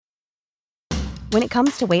When it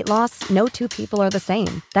comes to weight loss, no two people are the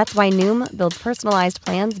same. That's why Noom builds personalized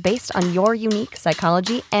plans based on your unique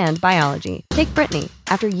psychology and biology. Take Brittany.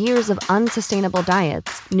 After years of unsustainable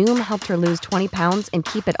diets, Noom helped her lose 20 pounds and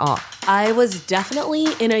keep it off. I was definitely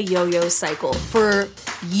in a yo-yo cycle for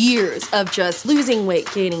years of just losing weight,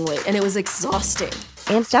 gaining weight, and it was exhausting.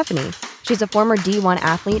 And Stephanie. She's a former D1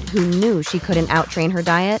 athlete who knew she couldn't out-train her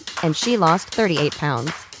diet, and she lost 38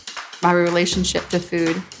 pounds. My relationship to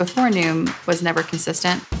food before Noom was never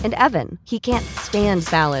consistent. And Evan, he can't stand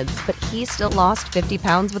salads, but he still lost 50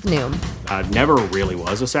 pounds with Noom. I never really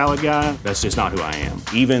was a salad guy. That's just not who I am.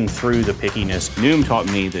 Even through the pickiness, Noom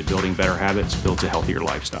taught me that building better habits builds a healthier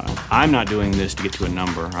lifestyle. I'm not doing this to get to a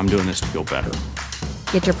number. I'm doing this to feel better.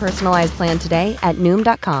 Get your personalized plan today at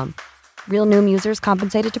Noom.com. Real Noom users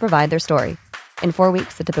compensated to provide their story. In 4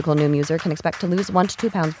 weeks, the typical Noom user can expect to lose 1 to 2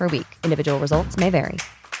 pounds per week. Individual results may vary.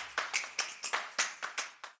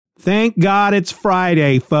 Thank God it's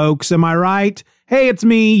Friday, folks. Am I right? Hey, it's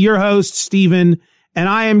me, your host, Steven, and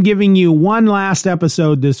I am giving you one last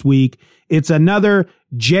episode this week. It's another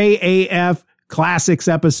JAF Classics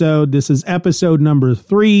episode. This is episode number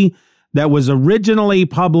 3 that was originally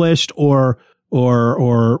published or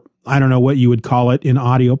I don't know what you would call it in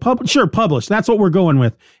audio. Published. That's what we're going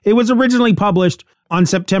with. It was originally published on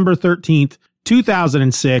September 13th,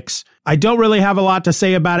 2006. I don't really have a lot to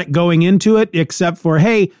say about it going into it, except for,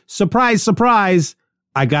 hey, surprise, surprise,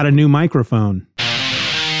 I got a new microphone.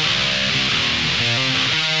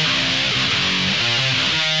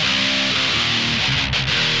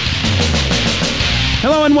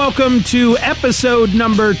 Hello and welcome to episode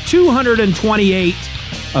number 228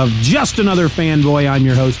 of Just Another Fanboy. I'm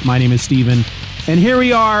your host. My name is Steven. And here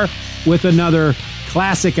we are with another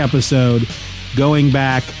classic episode going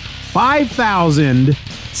back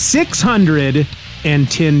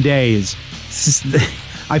 5,610 days.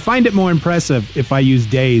 I find it more impressive if I use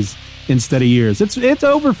days instead of years. It's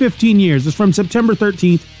over 15 years. It's from September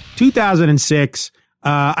 13th, 2006.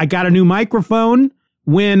 I got a new microphone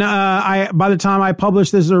when by the time I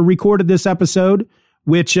published this or recorded this episode,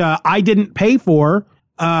 which I didn't pay for.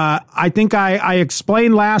 I think I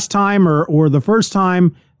explained last time or the first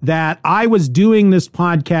time that I was doing this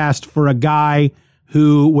podcast for a guy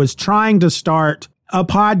who was trying to start a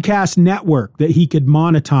podcast network that he could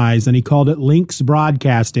monetize, and he called it Links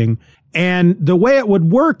Broadcasting. And the way it would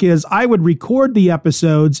work is I would record the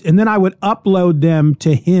episodes and then I would upload them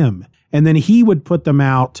to him, and then he would put them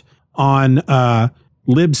out on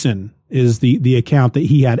Libsyn is the account that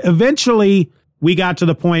he had. Eventually, we got to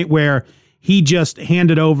the point where he just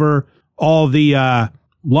handed over all the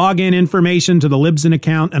login information to the Libsyn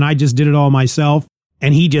account, and I just did it all myself,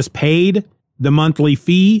 and he just paid the monthly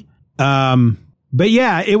fee. But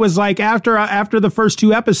yeah, it was like after the first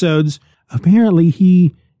 2 episodes, apparently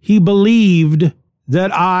he believed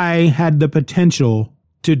that I had the potential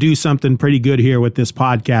to do something pretty good here with this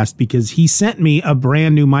podcast, because he sent me a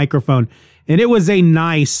brand new microphone, and it was a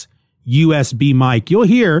nice USB mic. You'll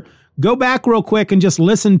hear, go back real quick and just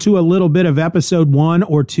listen to a little bit of episode 1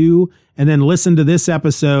 or 2, and then listen to this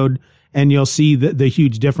episode, and you'll see the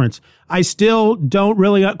huge difference. I still don't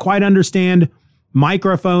really quite understand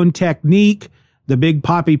microphone technique. The big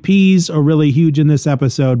poppy P's are really huge in this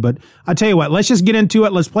episode, but I'll tell you what, let's just get into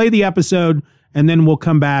it. Let's play the episode, and then we'll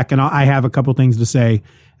come back, and I have a couple things to say,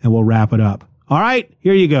 and we'll wrap it up. All right,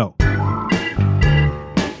 here you go.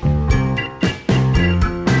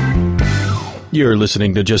 You're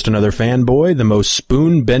listening to Just Another Fanboy, the most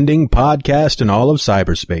spoon-bending podcast in all of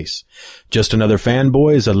cyberspace. Just Another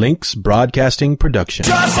Fanboy is a Links Broadcasting production.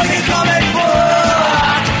 Just like a comic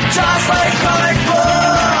book! Just like a comic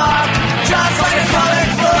book! Just like a comic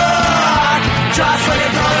book! Just like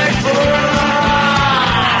a comic book!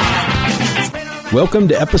 Welcome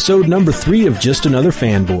to episode number 3 of Just Another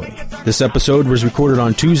Fanboy. This episode was recorded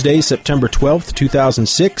on Tuesday, September 12th,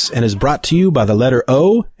 2006, and is brought to you by the letter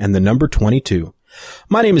O and the number 22.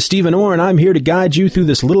 My name is Stephen Orr, and I'm here to guide you through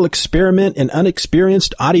this little experiment in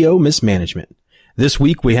unexperienced audio mismanagement. This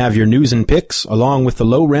week we have your news and picks, along with the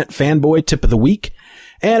low-rent fanboy tip of the week,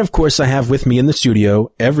 and of course I have with me in the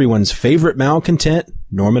studio everyone's favorite malcontent,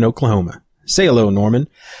 Norman, Oklahoma. Say hello, Norman.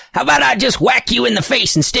 How about I just whack you in the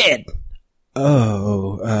face instead?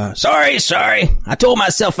 Sorry. I told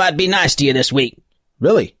myself I'd be nice to you this week.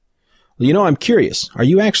 Really? Well, you know, I'm curious. Are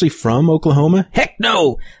you actually from Oklahoma? Heck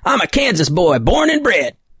no. I'm a Kansas boy, born and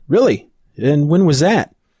bred. Really? And when was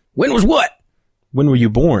that? When was what? When were you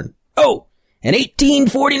born? Oh, in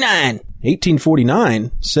 1849.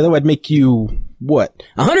 1849? So that would make you, what?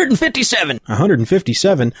 157.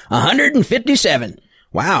 157? 157.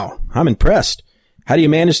 Wow, I'm impressed. How do you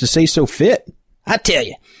manage to stay so fit? I tell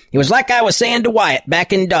you, it was like I was saying to Wyatt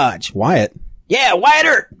back in Dodge. Wyatt? Yeah, Wyatt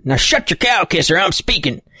Earp. Now shut your cow kisser, I'm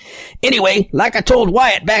speaking. Anyway, like I told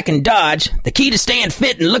Wyatt back in Dodge, the key to staying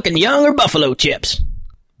fit and looking young are buffalo chips.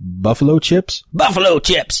 Buffalo chips? Buffalo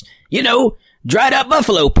chips. You know, dried up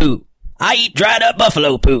buffalo poo. I eat dried up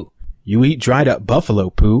buffalo poo. You eat dried up buffalo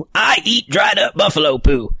poo? I eat dried up buffalo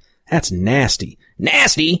poo. That's nasty.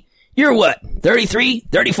 Nasty? You're what, 33,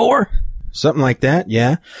 34? Something like that,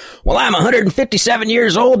 yeah. Well, I'm 157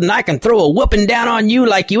 years old and I can throw a whooping down on you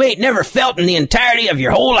like you ain't never felt in the entirety of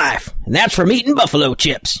your whole life. And that's from eating buffalo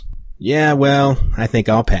chips. Yeah, well, I think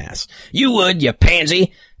I'll pass. You would, you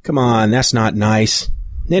pansy. Come on, that's not nice.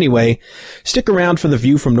 Anyway, stick around for the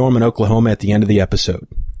view from Norman, Oklahoma at the end of the episode.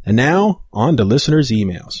 And now, on to listeners'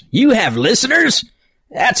 emails. You have listeners?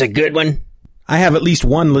 That's a good one. I have at least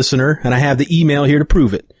one listener, and I have the email here to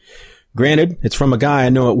prove it. Granted, it's from a guy I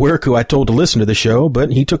know at work who I told to listen to the show,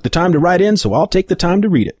 but he took the time to write in, so I'll take the time to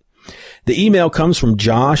read it. The email comes from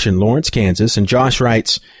Josh in Lawrence, Kansas, and Josh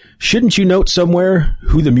writes, "Shouldn't you note somewhere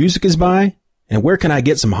who the music is by? And where can I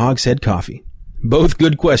get some Hogshead coffee?" Both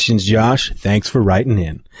good questions, Josh. Thanks for writing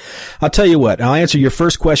in. I'll tell you what, I'll answer your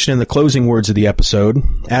first question in the closing words of the episode.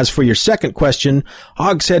 As for your second question,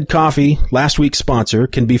 Hogshead Coffee, last week's sponsor,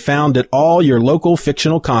 can be found at all your local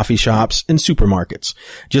fictional coffee shops and supermarkets.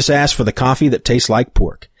 Just ask for the coffee that tastes like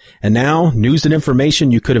pork. And now, news and information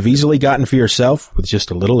you could have easily gotten for yourself with just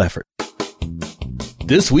a little effort.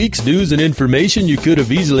 This week's news and information you could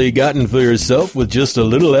have easily gotten for yourself with just a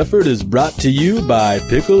little effort is brought to you by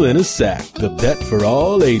Pickle in a Sack, the pet for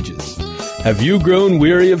all ages. Have you grown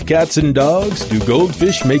weary of cats and dogs? Do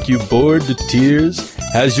goldfish make you bored to tears?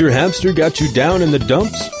 Has your hamster got you down in the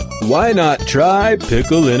dumps? Why not try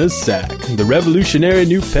Pickle in a Sack, the revolutionary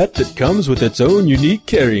new pet that comes with its own unique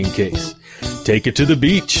carrying case. Take it to the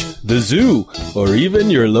beach, the zoo, or even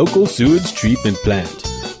your local sewage treatment plant.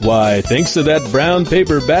 Why, thanks to that brown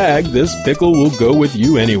paper bag, this pickle will go with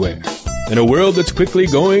you anywhere. In a world that's quickly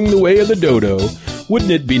going the way of the dodo, wouldn't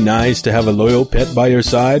it be nice to have a loyal pet by your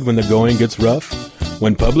side when the going gets rough?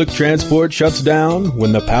 When public transport shuts down,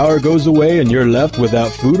 when the power goes away and you're left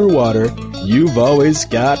without food or water, you've always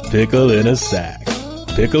got Pickle in a Sack.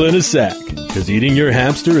 Pickle in a Sack, because eating your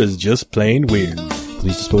hamster is just plain weird.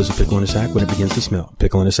 Please dispose of Pickle in a Sack when it begins to smell.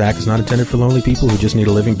 Pickle in a Sack is not intended for lonely people who just need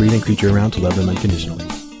a living, breathing creature around to love them unconditionally.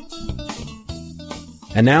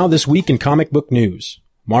 And now, this week in comic book news.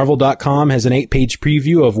 Marvel.com has an 8-page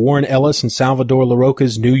preview of Warren Ellis and Salvador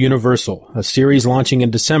Larroca's New Universal, a series launching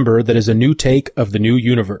in December that is a new take of the New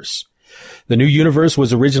Universe. The New Universe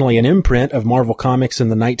was originally an imprint of Marvel Comics in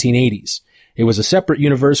the 1980s. It was a separate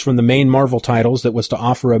universe from the main Marvel titles that was to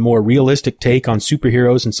offer a more realistic take on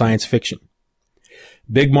superheroes and science fiction.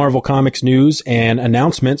 Big Marvel Comics news and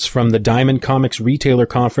announcements from the Diamond Comics Retailer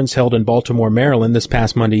Conference held in Baltimore, Maryland this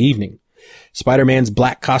past Monday evening. Spider-Man's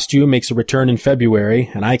black costume makes a return in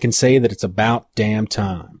February, and I can say that it's about damn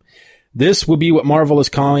time. This will be what Marvel is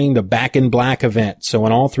calling the Back in Black event, so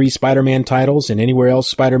in all 3 Spider-Man titles and anywhere else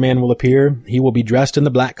Spider-Man will appear, he will be dressed in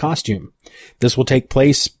the black costume. This will take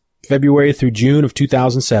place February through June of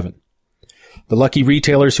 2007. The lucky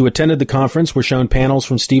retailers who attended the conference were shown panels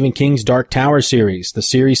from Stephen King's Dark Tower series. The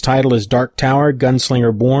series title is Dark Tower,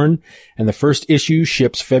 Gunslinger Born, and the first issue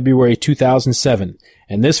ships February 2007.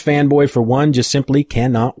 And this fanboy, for one, just simply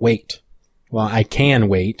cannot wait. Well, I can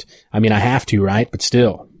wait. I mean, I have to, right? But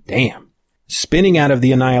still, damn. Spinning out of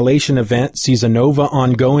the Annihilation event sees a Nova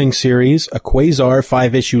ongoing series, a Quasar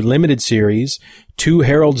 5-issue limited series, 2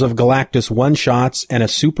 Heralds of Galactus one-shots, and a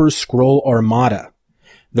Super Skrull Armada.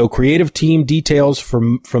 Though creative team details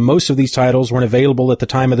from most of these titles weren't available at the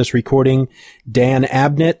time of this recording, Dan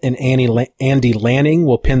Abnett and Andy Lanning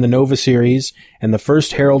will pen the Nova series, and the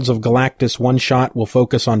first Heralds of Galactus one-shot will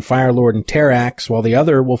focus on Firelord and Terrax, while the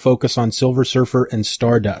other will focus on Silver Surfer and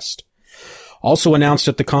Stardust. Also announced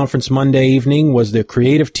at the conference Monday evening was the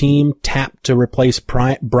creative team tapped to replace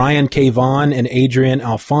Brian K. Vaughan and Adrian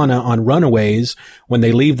Alphona on Runaways when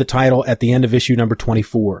they leave the title at the end of issue number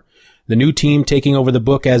 24. The new team taking over the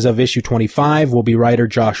book as of issue 25 will be writer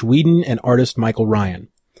Josh Whedon and artist Michael Ryan.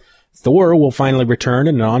 Thor will finally return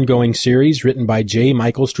in an ongoing series written by J.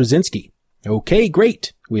 Michael Straczynski. Okay,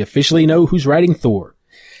 great. We officially know who's writing Thor.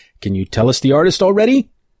 Can you tell us the artist already?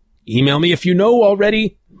 Email me if you know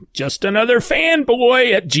already. Just another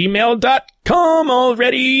fanboy at gmail.com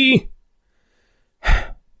already.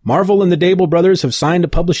 Marvel and the Dable brothers have signed a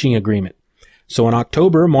publishing agreement. So in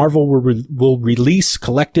October, Marvel will release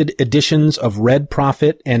collected editions of Red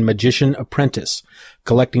Prophet and Magician Apprentice,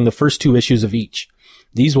 collecting the first 2 issues of each.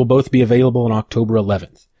 These will both be available on October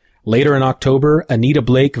 11th. Later in October, Anita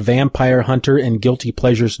Blake, Vampire Hunter and Guilty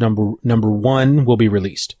Pleasures number 1 will be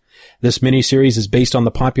released. This miniseries is based on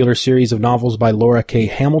the popular series of novels by Laura K.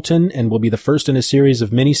 Hamilton and will be the first in a series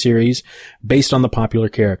of miniseries based on the popular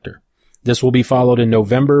character. This will be followed in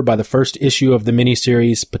November by the first issue of the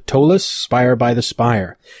miniseries Patolus, Spire by the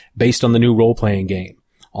Spire, based on the new role-playing game.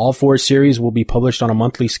 All 4 series will be published on a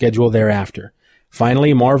monthly schedule thereafter.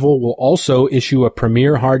 Finally, Marvel will also issue a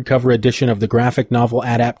premiere hardcover edition of the graphic novel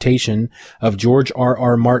adaptation of George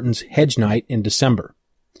R.R. Martin's Hedge Knight in December.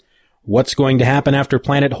 What's going to happen after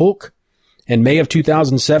Planet Hulk? In May of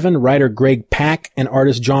 2007, writer Greg Pak and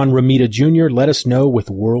artist John Romita Jr. let us know with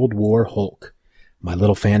World War Hulk. My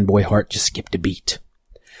little fanboy heart just skipped a beat.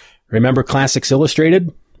 Remember Classics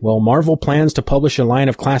Illustrated? Well, Marvel plans to publish a line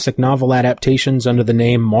of classic novel adaptations under the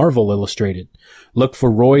name Marvel Illustrated. Look for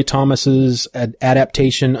Roy Thomas's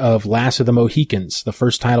adaptation of Last of the Mohicans, the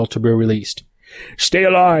first title to be released. Stay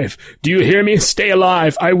alive! Do you hear me? Stay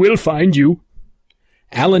alive! I will find you!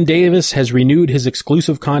 Alan Davis has renewed his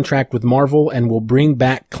exclusive contract with Marvel and will bring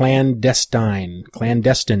back Clandestine,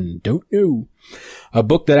 don't know. A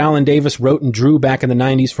book that Alan Davis wrote and drew back in the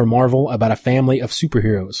 90s for Marvel about a family of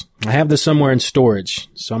superheroes. I have this somewhere in storage,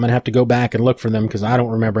 so I'm going to have to go back and look for them because I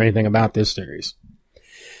don't remember anything about this series.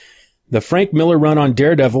 The Frank Miller run on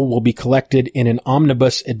Daredevil will be collected in an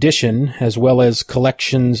omnibus edition, as well as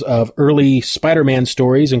collections of early Spider-Man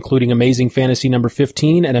stories, including Amazing Fantasy number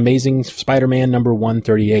 15 and Amazing Spider-Man number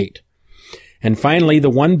 138. And finally, the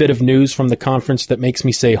one bit of news from the conference that makes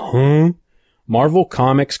me say, huh? Marvel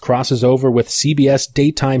Comics crosses over with CBS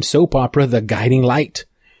daytime soap opera The Guiding Light.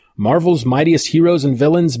 Marvel's mightiest heroes and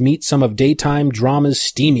villains meet some of daytime drama's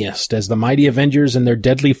steamiest as the mighty Avengers and their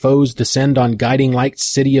deadly foes descend on Guiding Light's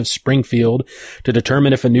city of Springfield to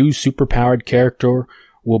determine if a new superpowered character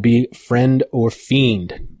will be friend or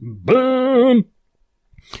fiend. Boom!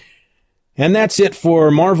 And that's it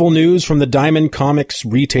for Marvel news from the Diamond Comics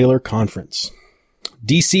Retailer Conference.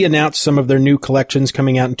 DC announced some of their new collections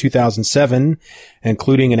coming out in 2007,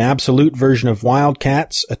 including an absolute version of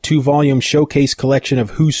Wildcats, a 2-volume showcase collection of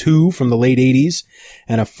Who's Who from the late 80s,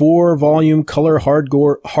 and a 4-volume color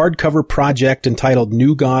hardcover project entitled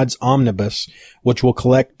New Gods Omnibus, which will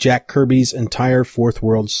collect Jack Kirby's entire Fourth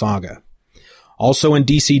World saga. Also in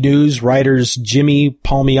DC news, writers Jimmy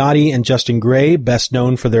Palmiotti and Justin Gray, best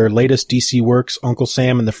known for their latest DC works Uncle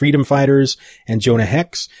Sam and the Freedom Fighters and Jonah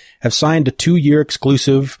Hex, have signed a 2-year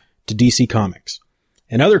exclusive to DC Comics.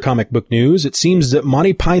 In other comic book news, it seems that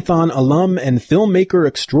Monty Python alum and filmmaker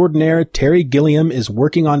extraordinaire Terry Gilliam is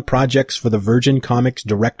working on projects for the Virgin Comics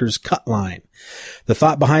Director's Cut line. The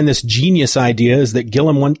thought behind this genius idea is that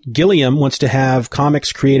Gilliam wants to have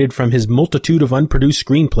comics created from his multitude of unproduced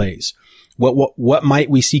screenplays. What might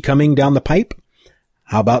we see coming down the pipe?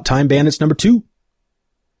 How about Time Bandits number 2?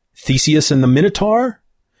 Theseus and the Minotaur?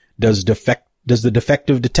 Does the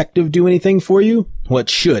defective detective do anything for you? Well, it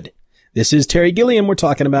should. This is Terry Gilliam we're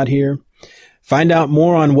talking about here. Find out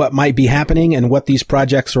more on what might be happening and what these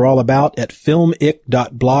projects are all about at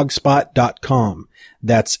filmick.blogspot.com.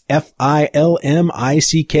 That's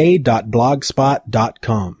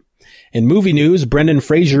filmick.blogspot.com. In movie news, Brendan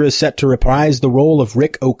Fraser is set to reprise the role of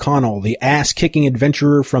Rick O'Connell, the ass-kicking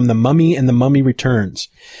adventurer from The Mummy and The Mummy Returns.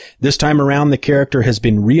 This time around, the character has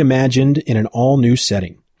been reimagined in an all-new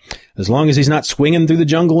setting. As long as he's not swinging through the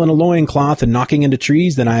jungle in a loincloth and knocking into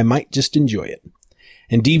trees, then I might just enjoy it.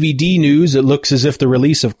 In DVD news, it looks as if the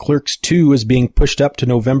release of Clerks 2 is being pushed up to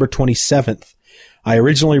November 27th. I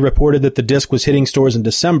originally reported that the disc was hitting stores in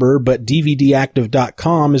December, but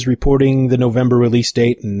DVDactive.com is reporting the November release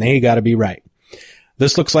date, and they gotta be right.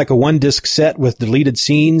 This looks like a 1-disc set with deleted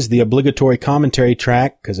scenes, the obligatory commentary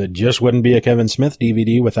track, because it just wouldn't be a Kevin Smith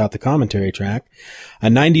DVD without the commentary track, a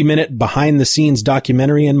 90-minute behind-the-scenes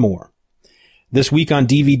documentary, and more. This week on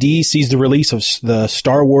DVD sees the release of the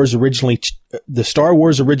Star Wars original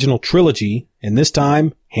trilogy, and this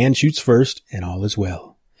time, Hand Shoots First, and All Is Well.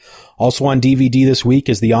 Also on DVD this week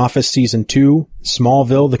is The Office Season 2,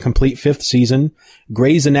 Smallville, the complete 5th season,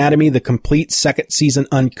 Grey's Anatomy, the complete 2nd season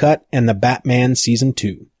uncut, and The Batman Season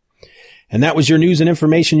 2. And that was your news and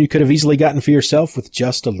information you could have easily gotten for yourself with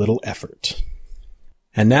just a little effort.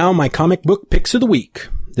 And now my comic book picks of the week.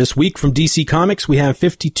 This week from DC Comics, we have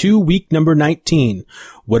 52, week number 19.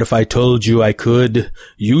 What if I told you I could,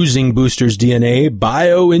 using Booster's DNA,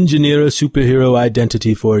 bioengineer a superhero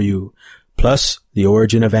identity for you? Plus, The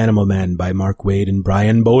Origin of Animal Man by Mark Waid and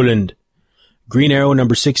Brian Boland. Green Arrow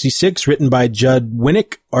number 66, written by Judd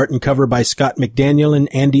Winnick, art and cover by Scott McDaniel and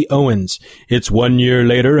Andy Owens. It's 1 year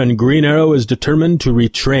later, and Green Arrow is determined to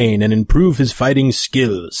retrain and improve his fighting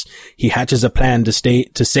skills. He hatches a plan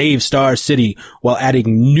to save Star City while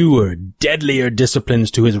adding newer, deadlier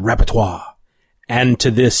disciplines to his repertoire. And to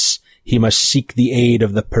this, he must seek the aid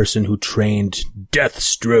of the person who trained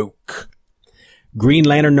Deathstroke. Green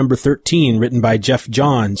Lantern number 13, written by Jeff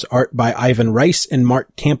Johns, art by Ivan Rice and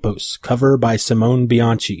Mark Campos, cover by Simone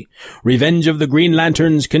Bianchi. Revenge of the Green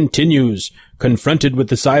Lanterns continues. Confronted with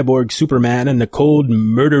the cyborg Superman and the cold,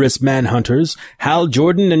 murderous Manhunters, Hal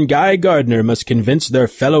Jordan and Guy Gardner must convince their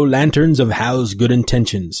fellow Lanterns of Hal's good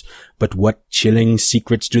intentions. But what chilling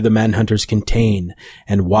secrets do the Manhunters contain,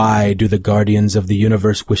 and why do the Guardians of the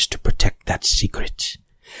Universe wish to protect that secret?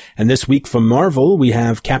 And this week from Marvel, we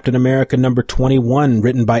have Captain America number 21,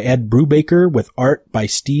 written by Ed Brubaker with art by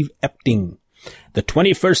Steve Epting. The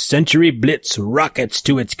 21st century blitz rockets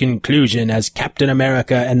to its conclusion as Captain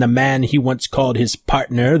America and the man he once called his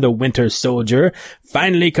partner, the Winter Soldier,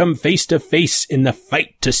 finally come face to face in the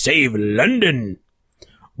fight to save London.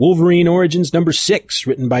 Wolverine Origins number 6,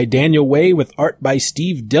 written by Daniel Way with art by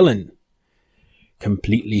Steve Dillon.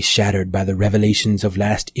 Completely shattered by the revelations of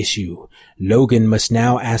last issue, Logan must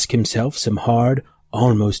now ask himself some hard,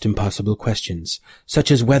 almost impossible questions,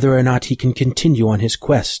 such as whether or not he can continue on his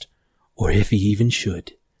quest, or if he even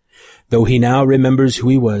should. Though he now remembers who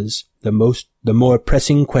he was, the more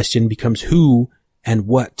pressing question becomes who and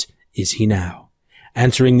what is he now?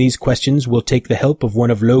 Answering these questions will take the help of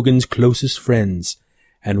one of Logan's closest friends,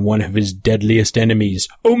 and one of his deadliest enemies,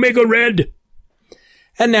 Omega Red!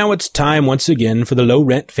 And now it's time once again for the Low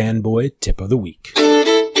Rent Fanboy Tip of the Week.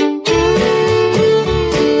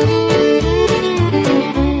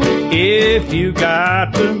 If you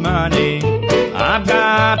got the money, I've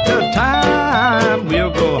got the time.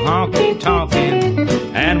 We'll go honky-tonkin'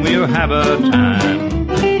 and we'll have a time.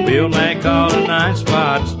 We'll make all the nice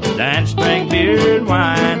spots, dance, drink beer and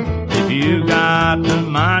wine. If you got the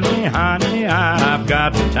money, honey, I've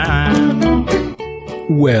got the time.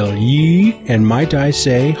 Well, ye, and might I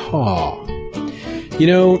say, haw. You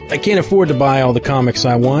know, I can't afford to buy all the comics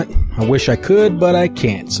I want. I wish I could, but I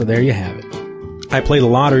can't, so there you have it. I play the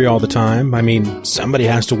lottery all the time. I mean, somebody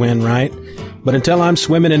has to win, right? But until I'm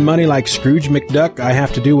swimming in money like Scrooge McDuck, I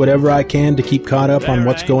have to do whatever I can to keep caught up on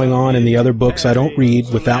what's going on in the other books I don't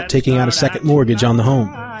read without taking out a second mortgage on the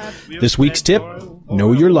home. This week's tip,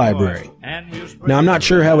 know your library. Now, I'm not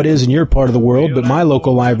sure how it is in your part of the world, but my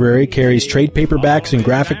local library carries trade paperbacks and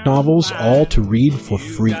graphic novels, all to read for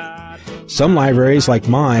free. Some libraries, like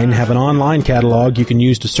mine, have an online catalog you can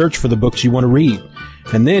use to search for the books you want to read,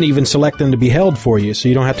 and then even select them to be held for you so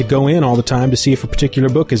you don't have to go in all the time to see if a particular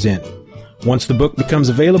book is in. Once the book becomes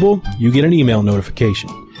available, you get an email notification.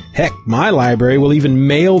 Heck, my library will even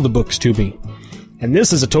mail the books to me. And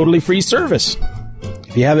this is a totally free service.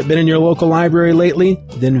 If you haven't been in your local library lately,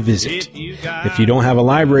 then visit. If you don't have a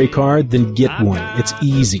library card, then get one. It's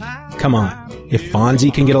easy. Come on. If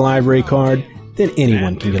Fonzie can get a library card, then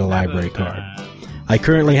anyone can get a library card. I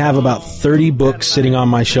currently have about 30 books sitting on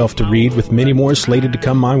my shelf to read, with many more slated to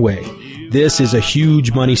come my way. This is a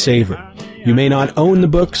huge money saver. You may not own the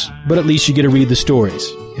books, but at least you get to read the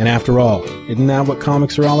stories. And after all, isn't that what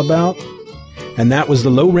comics are all about? And that was the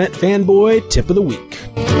Low Rent Fanboy Tip of the Week.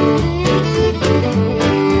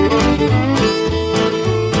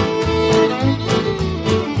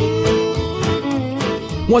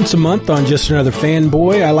 Once a month on Just Another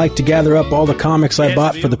Fanboy, I like to gather up all the comics I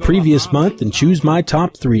bought for the previous month and choose my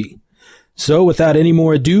top 3. So, without any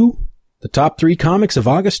more ado, the top 3 comics of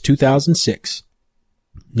August 2006.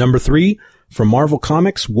 Number 3, from Marvel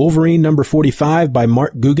Comics, Wolverine number 45 by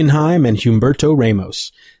Mark Guggenheim and Humberto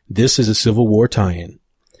Ramos. This is a Civil War tie-in.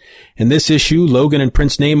 In this issue, Logan and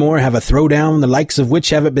Prince Namor have a throwdown, the likes of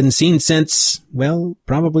which haven't been seen since, well,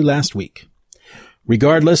 probably last week.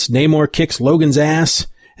 Regardless, Namor kicks Logan's ass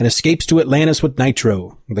and escapes to Atlantis with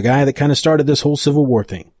Nitro, the guy that kind of started this whole Civil War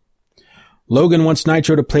thing. Logan wants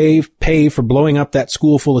Nitro to pay for blowing up that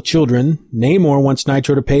school full of children. Namor wants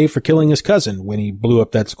Nitro to pay for killing his cousin when he blew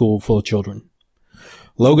up that school full of children.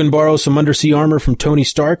 Logan borrows some undersea armor from Tony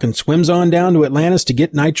Stark and swims on down to Atlantis to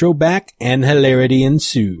get Nitro back, and hilarity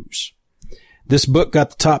ensues. This book got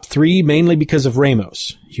the top 3 mainly because of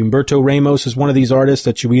Ramos. Humberto Ramos is one of these artists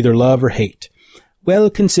that you either love or hate.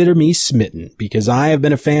 Well, consider me smitten, because I have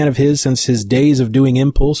been a fan of his since his days of doing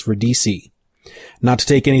Impulse for DC. Not to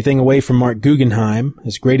take anything away from Mark Guggenheim,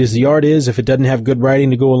 as great as the art is, if it doesn't have good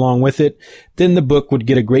writing to go along with it, then the book would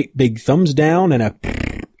get a great big thumbs down and a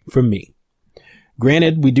from me.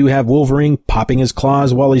 Granted, we do have Wolverine popping his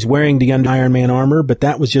claws while he's wearing the Iron Man armor, but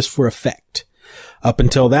that was just for effect. Up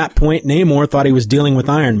until that point, Namor thought he was dealing with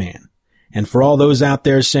Iron Man. And for all those out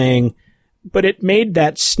there saying, "But it made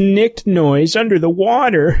that snicked noise under the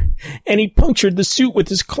water, and he punctured the suit with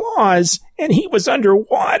his claws, and he was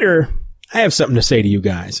underwater," I have something to say to you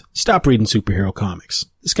guys. Stop reading superhero comics.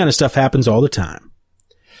 This kind of stuff happens all the time.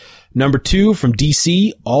 Number 2 from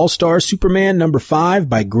DC, All-Star Superman number 5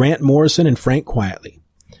 by Grant Morrison and Frank Quitely.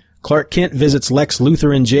 Clark Kent visits Lex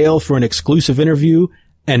Luthor in jail for an exclusive interview,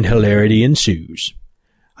 and hilarity ensues.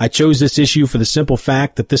 I chose this issue for the simple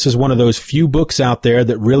fact that this is one of those few books out there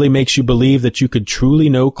that really makes you believe that you could truly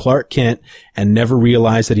know Clark Kent and never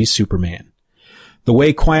realize that he's Superman. The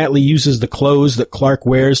way Quitely uses the clothes that Clark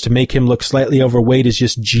wears to make him look slightly overweight is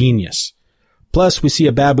just genius. Plus, we see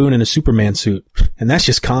a baboon in a Superman suit, and that's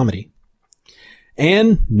just comedy.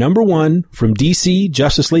 And number 1 from DC,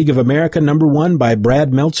 Justice League of America number 1 by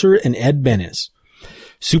Brad Meltzer and Ed Benes.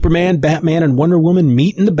 Superman, Batman, and Wonder Woman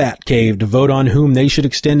meet in the Batcave to vote on whom they should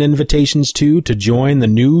extend invitations to join the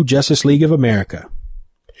new Justice League of America.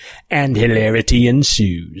 And hilarity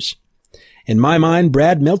ensues. In my mind,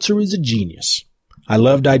 Brad Meltzer is a genius. I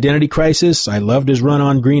loved Identity Crisis, I loved his run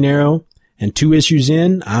on Green Arrow, and 2 issues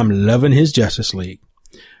in, I'm loving his Justice League.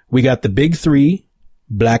 We got the big 3,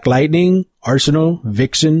 Black Lightning, Arsenal,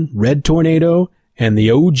 Vixen, Red Tornado, and the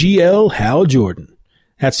OGL Hal Jordan.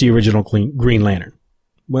 That's the original Green Lantern.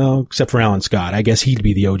 Well, except for Alan Scott. I guess he'd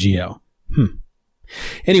be the OGL.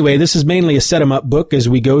 Anyway, this is mainly a set-em-up book as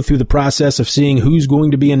we go through the process of seeing who's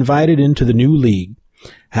going to be invited into the new league.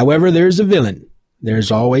 However, there's a villain.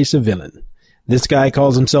 There's always a villain. This guy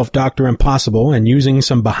calls himself Dr. Impossible, and using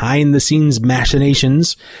some behind-the-scenes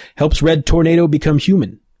machinations, helps Red Tornado become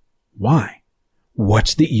human. Why?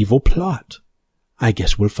 What's the evil plot? I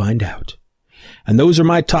guess we'll find out. And those are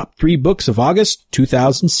my top 3 books of August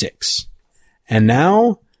 2006. And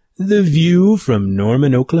now, The View from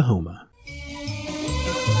Norman, Oklahoma.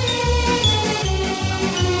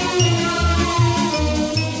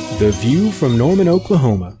 The View from Norman,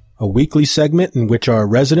 Oklahoma, a weekly segment in which our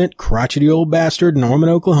resident crotchety old bastard Norman,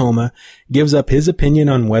 Oklahoma, gives up his opinion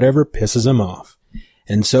on whatever pisses him off.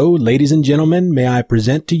 And so, ladies and gentlemen, may I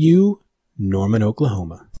present to you Norman,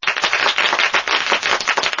 Oklahoma.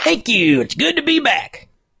 Thank you. It's good to be back.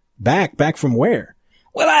 Back from where?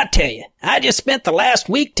 Well, I tell you, I just spent the last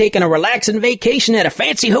week taking a relaxing vacation at a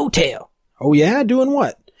fancy hotel. Oh yeah? Doing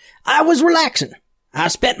what? I was relaxing. I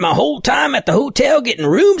spent my whole time at the hotel getting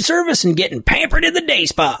room service and getting pampered in the day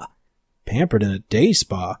spa. Pampered in a day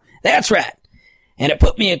spa? That's right. And it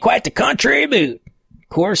put me in quite the contrary mood. Of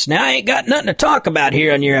course, now I ain't got nothing to talk about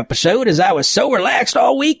here on your episode as I was so relaxed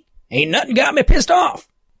all week, ain't nothing got me pissed off.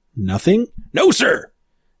 Nothing? No, sir.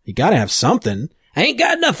 You gotta have something. I ain't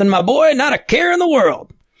got nothing, my boy, not a care in the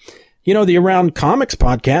world. You know, the Around Comics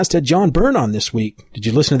podcast had John Byrne on this week. Did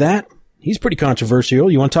you listen to that? He's pretty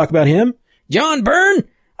controversial. You want to talk about him? John Byrne?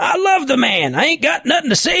 I love the man. I ain't got nothing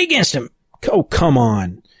to say against him. Oh, come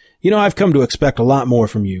on. You know, I've come to expect a lot more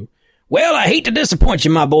from you. Well, I hate to disappoint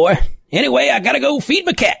you, my boy. Anyway, I gotta go feed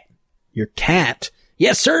my cat. Your cat?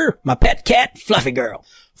 Yes, sir. My pet cat, Fluffy Girl.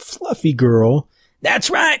 Fluffy Girl? That's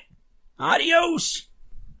right. Adios.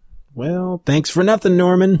 Well, thanks for nothing,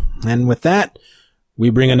 Norman. And with that, we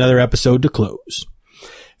bring another episode to close.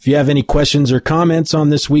 If you have any questions or comments on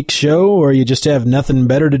this week's show, or you just have nothing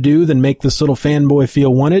better to do than make this little fanboy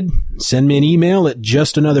feel wanted, send me an email at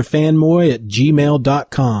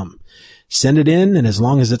justanotherfanboy@gmail.com. Send it in, and as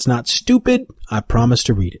long as it's not stupid, I promise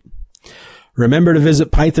to read it. Remember to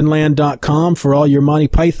visit pythonland.com for all your Monty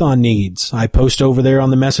Python needs. I post over there on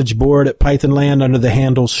the message board at Pythonland under the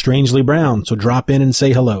handle Strangely Brown, so drop in and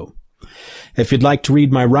say hello. If you'd like to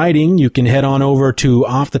read my writing, you can head on over to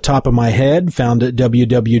Off the Top of My Head, found at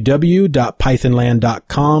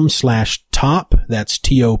www.pythonland.com/top. That's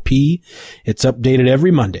T-O-P. It's updated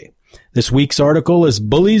every Monday. This week's article is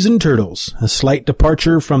Bullies and Turtles, a slight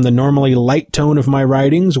departure from the normally light tone of my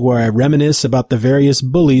writings where I reminisce about the various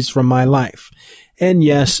bullies from my life. And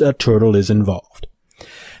yes, a turtle is involved.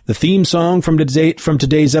 The theme song from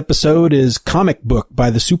today's episode is Comic Book by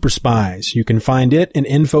the Super Spies. You can find it and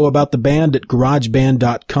info about the band at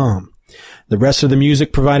garageband.com. The rest of the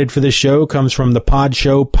music provided for this show comes from the Pod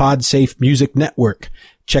Show PodSafe Music Network.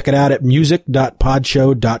 Check it out at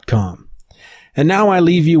music.podshow.com. And now I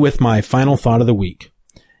leave you with my final thought of the week.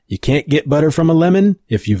 You can't get butter from a lemon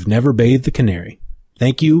if you've never bathed the canary.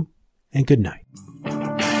 Thank you, and good night.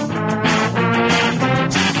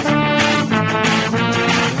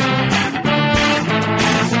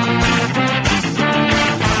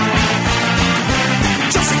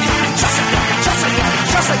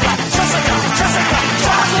 Just like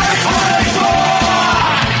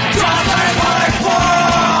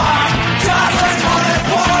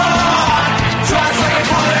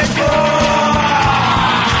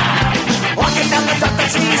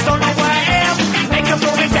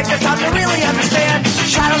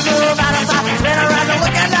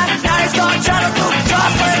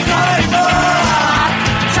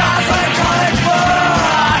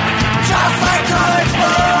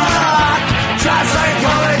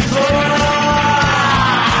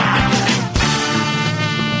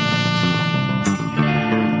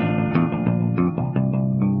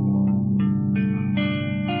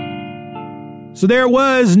So there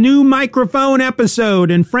was new microphone episode.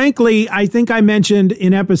 And frankly, I think I mentioned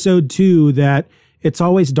in episode 2 that it's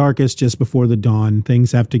always darkest just before the dawn.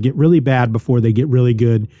 Things have to get really bad before they get really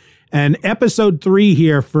good. And episode 3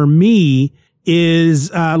 here for me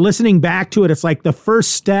is listening back to it. It's like the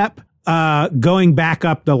first step going back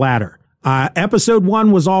up the ladder. Episode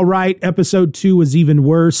 1 was all right. Episode 2 was even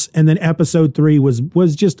worse. And then episode 3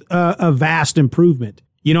 was just a vast improvement.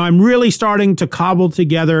 You know, I'm really starting to cobble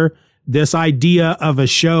together this idea of a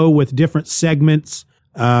show with different segments.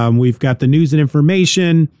 We've got the news and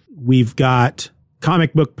information. We've got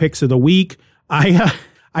comic book picks of the week.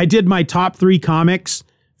 I did my top 3 comics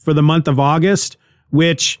for the month of August,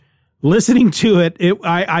 which listening to it,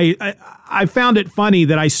 I found it funny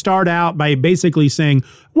that I start out by basically saying,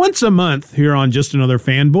 once a month here on Just Another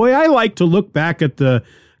Fanboy, I like to look back at the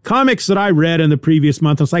comics that I read in the previous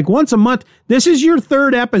month. It's like, once a month, this is your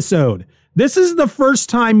 3rd episode. This is the first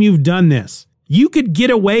time you've done this. You could get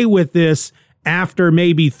away with this after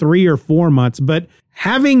maybe 3 or 4 months, but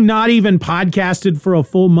having not even podcasted for a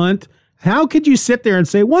full month, how could you sit there and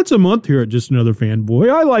say, once a month here at Just Another Fanboy,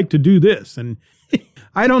 I like to do this? And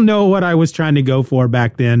I don't know what I was trying to go for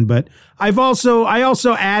back then, but I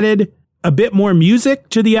also added a bit more music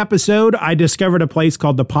to the episode. I discovered a place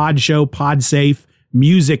called the Pod Show Podsafe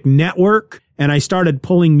Music Network, and I started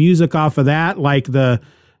pulling music off of that, like the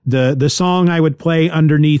song I would play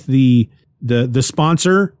underneath the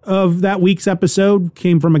sponsor of that week's episode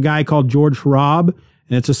came from a guy called George Harab,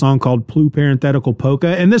 and it's a song called Plu Parenthetical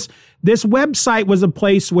Polka. And this website was a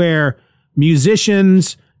place where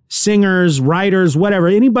musicians, singers, writers, whatever,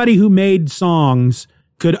 anybody who made songs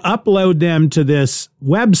could upload them to this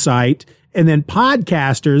website, and then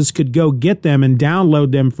podcasters could go get them and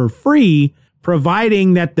download them for free,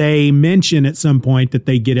 providing that they mention at some point that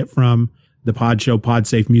they get it from the Pod Show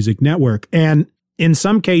Podsafe Music Network. And in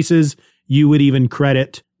some cases, you would even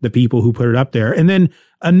credit the people who put it up there. And then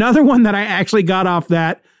another one that I actually got off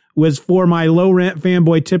that was for my low rent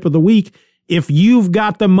fanboy tip of the week. If you've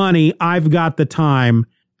got the money, I've got the time,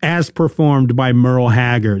 as performed by Merle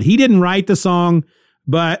Haggard. He didn't write the song,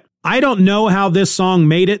 but I don't know how this song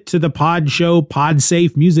made it to the Pod Show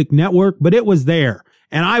Podsafe Music Network, but it was there.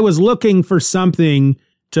 And I was looking for something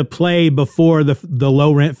to play before the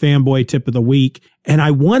low rent fanboy tip of the week. And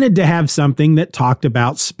I wanted to have something that talked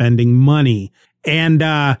about spending money, and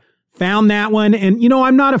found that one. And, you know,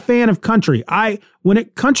 I'm not a fan of country.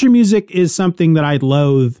 Country music is something that I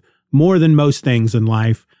loathe more than most things in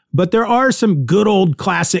life, but there are some good old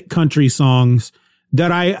classic country songs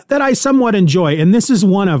that I somewhat enjoy. And this is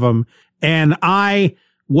one of them. And I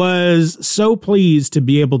was so pleased to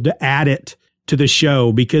be able to add it to the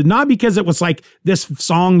show, not because it was like this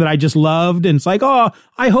song that I just loved. And it's like, oh,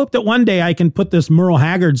 I hope that one day I can put this Merle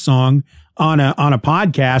Haggard song on a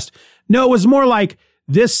podcast. No, it was more like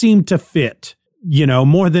this seemed to fit, you know,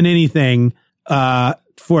 more than anything,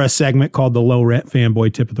 for a segment called the Low Rent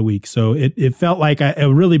Fanboy Tip of the Week. So it felt like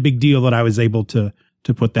a really big deal that I was able to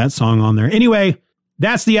put that song on there. Anyway,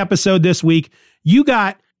 that's the episode this week. You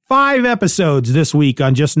got 5 episodes this week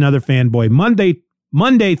on Just Another Fanboy,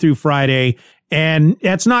 Monday through Friday. And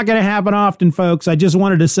that's not going to happen often, folks. I just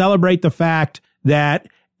wanted to celebrate the fact that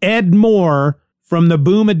Ed Moore from the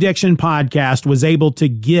Boom Addiction podcast was able to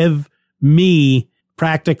give me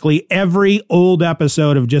practically every old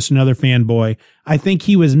episode of Just Another Fanboy. I think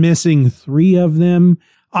he was missing 3 of them.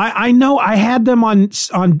 I know I had them on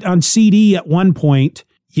CD at one point,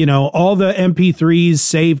 you know, all the MP3s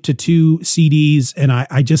saved to 2 CDs. And I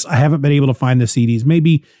haven't been able to find the CDs.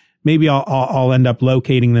 Maybe I'll end up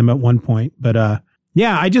locating them at one point. But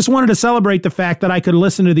yeah, I just wanted to celebrate the fact that I could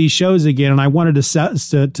listen to these shows again, and I wanted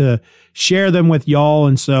to share them with y'all.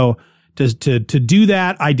 And so to do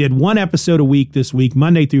that, I did 1 episode a week this week,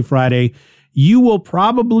 Monday through Friday. You will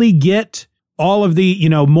probably get all of the, you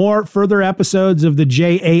know, more further episodes of the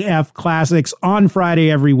JAF classics on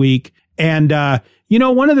Friday every week. And, you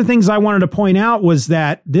know, one of the things I wanted to point out was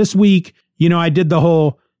that this week, you know, I did the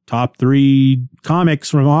whole top 3 comics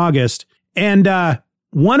from August. And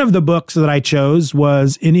one of the books that I chose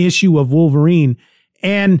was an issue of Wolverine.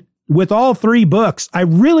 And with all 3 books, I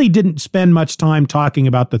really didn't spend much time talking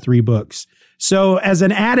about the 3 books. So as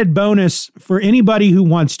an added bonus for anybody who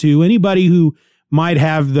wants to, anybody who might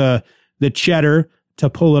have the cheddar to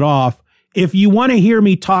pull it off, if you want to hear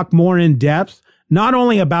me talk more in depth, not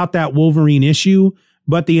only about that Wolverine issue,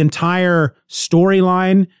 but the entire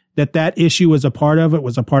storyline that issue was a part of. It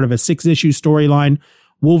was a part of a 6-issue storyline,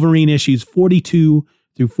 Wolverine issues 42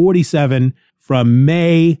 through 47 from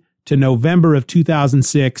May to November of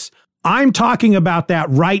 2006. I'm talking about that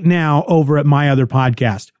right now over at my other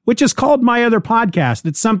podcast, which is called My Other Podcast.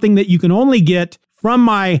 It's something that you can only get from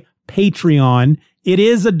my Patreon. It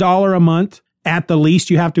is $1 a month at the least.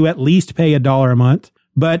 You have to at least pay $1 a month,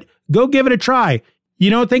 but go give it a try.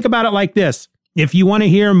 Think about it like this. If you want to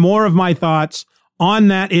hear more of my thoughts on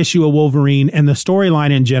that issue of Wolverine and the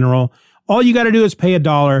storyline in general, all you got to do is pay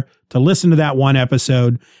 $1 to listen to that one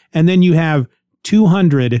episode. And then you have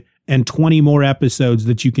 220 more episodes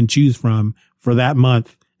that you can choose from for that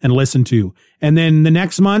month and listen to. And then the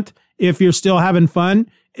next month, if you're still having fun,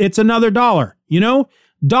 it's another $1.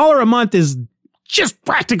 $1 a month is just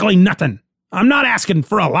practically nothing. I'm not asking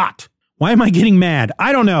for a lot. Why am I getting mad?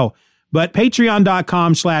 I don't know. But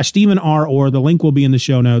patreon.com/Stephen R. Orr. The link will be in the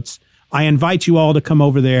show notes. I invite you all to come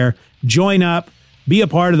over there, join up, be a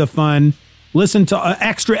part of the fun, listen to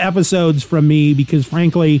extra episodes from me, because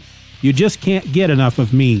frankly, you just can't get enough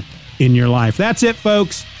of me in your life. That's it,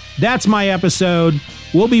 folks. That's my episode.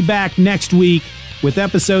 We'll be back next week with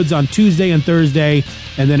episodes on Tuesday and Thursday,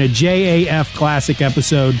 and then a JAF Classic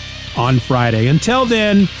episode on Friday. Until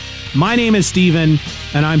then, my name is Steven,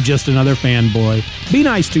 and I'm just another fanboy. Be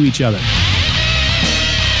nice to each other.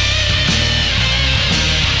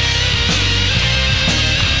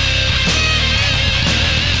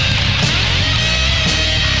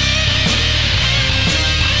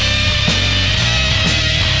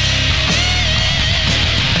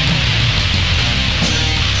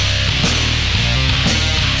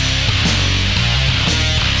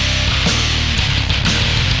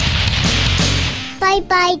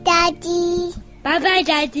 Bye-bye, Daddy. Bye-bye,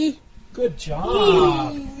 Daddy. Good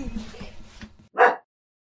job.